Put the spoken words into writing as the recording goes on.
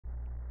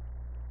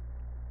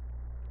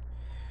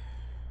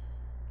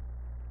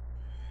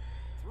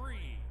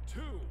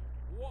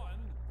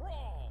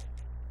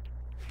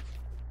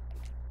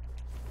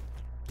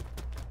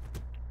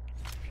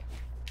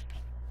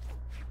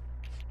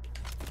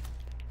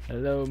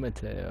Hello,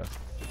 Mateo.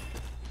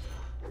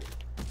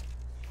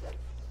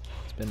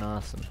 It's been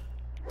awesome.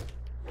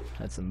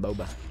 Had some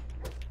boba.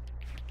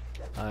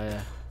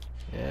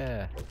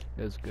 Yeah,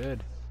 it was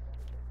good.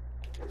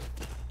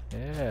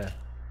 Yeah.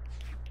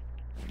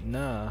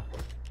 Nah,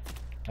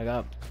 I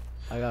got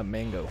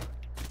mango.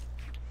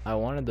 I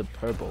wanted the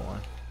purple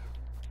one.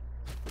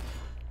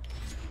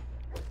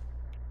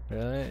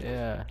 Really?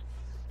 Yeah.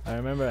 I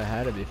remember I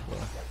had it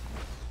before.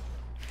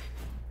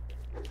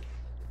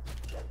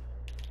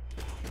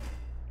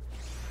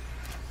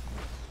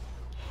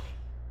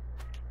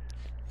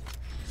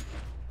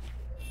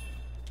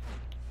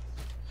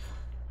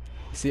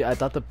 See, I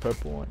thought the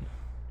purple one.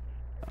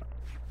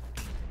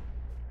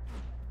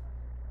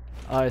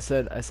 Oh, I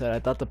said I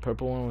thought the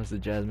purple one was the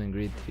jasmine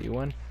green tea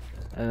one,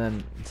 and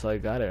then so I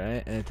got it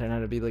right, and it turned out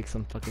to be like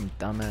some fucking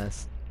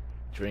dumbass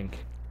drink.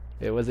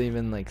 It wasn't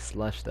even like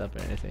slushed up or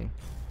anything.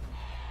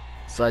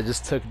 So I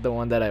just took the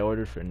one that I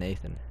ordered for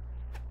Nathan.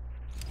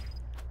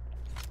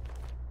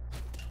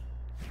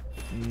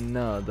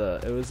 No,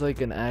 it was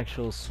like an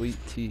actual sweet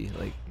tea,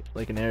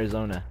 like in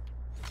Arizona,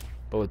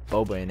 but with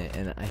boba in it,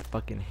 and I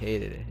fucking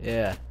hated it.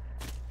 Yeah,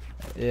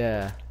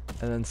 yeah.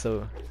 And then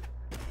so,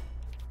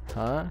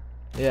 huh?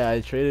 Yeah,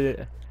 I traded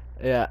it.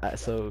 Yeah,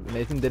 so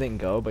Nathan didn't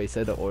go, but he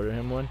said to order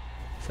him one.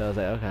 So I was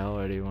like, okay, I'll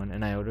order you one,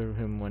 and I ordered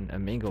him a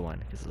mango one,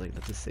 because like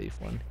that's a safe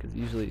one. Because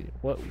usually,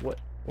 what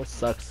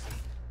sucks?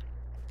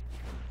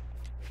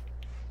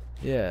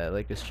 Yeah,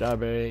 like a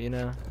strawberry, you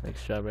know, like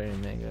strawberry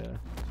and mango.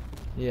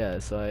 Yeah,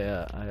 so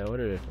I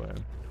ordered it for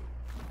him,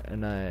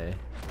 and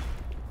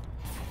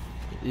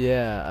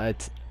yeah,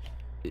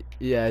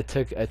 I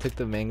took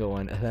the mango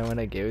one, and then when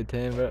I gave it to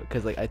him, bro,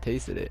 cause like I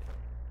tasted it,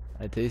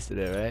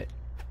 right,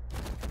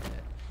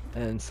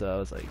 and so I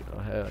was like, oh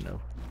hell no.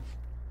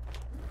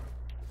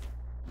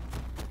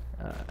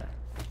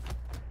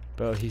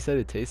 Bro, he said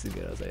it tasted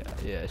good. I was like,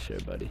 yeah, sure,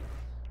 buddy.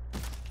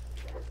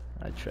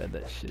 I tried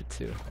that shit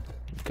too.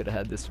 You could have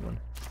had this one.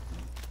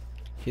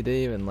 He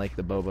didn't even like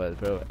the boba,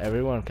 bro.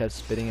 Everyone kept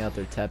spitting out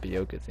their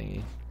tapioca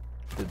thingy,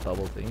 the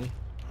bubble thingy.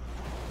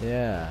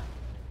 Yeah.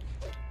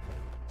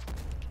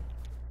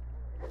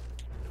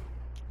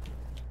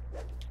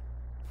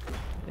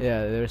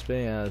 Yeah, they were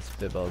spitting out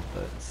spitballs,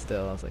 but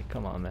still, I was like,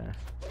 come on, man.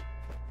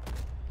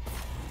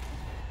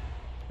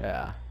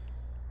 Yeah.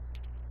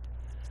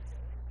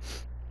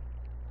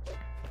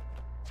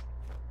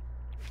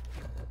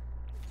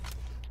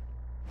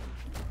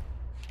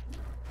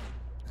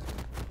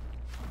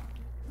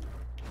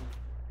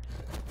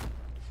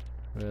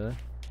 Really?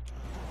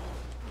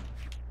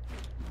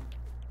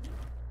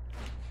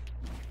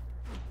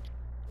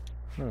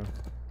 Huh.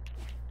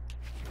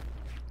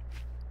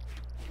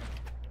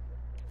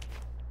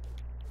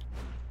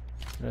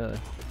 Really?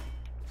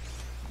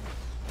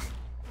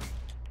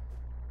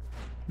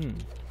 Hmm.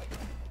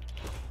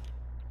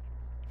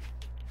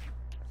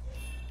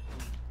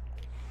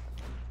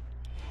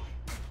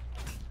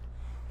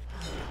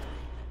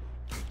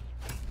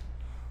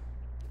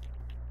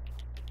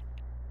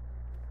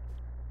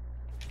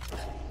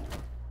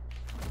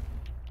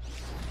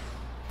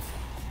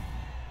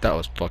 That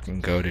was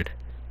fucking goated.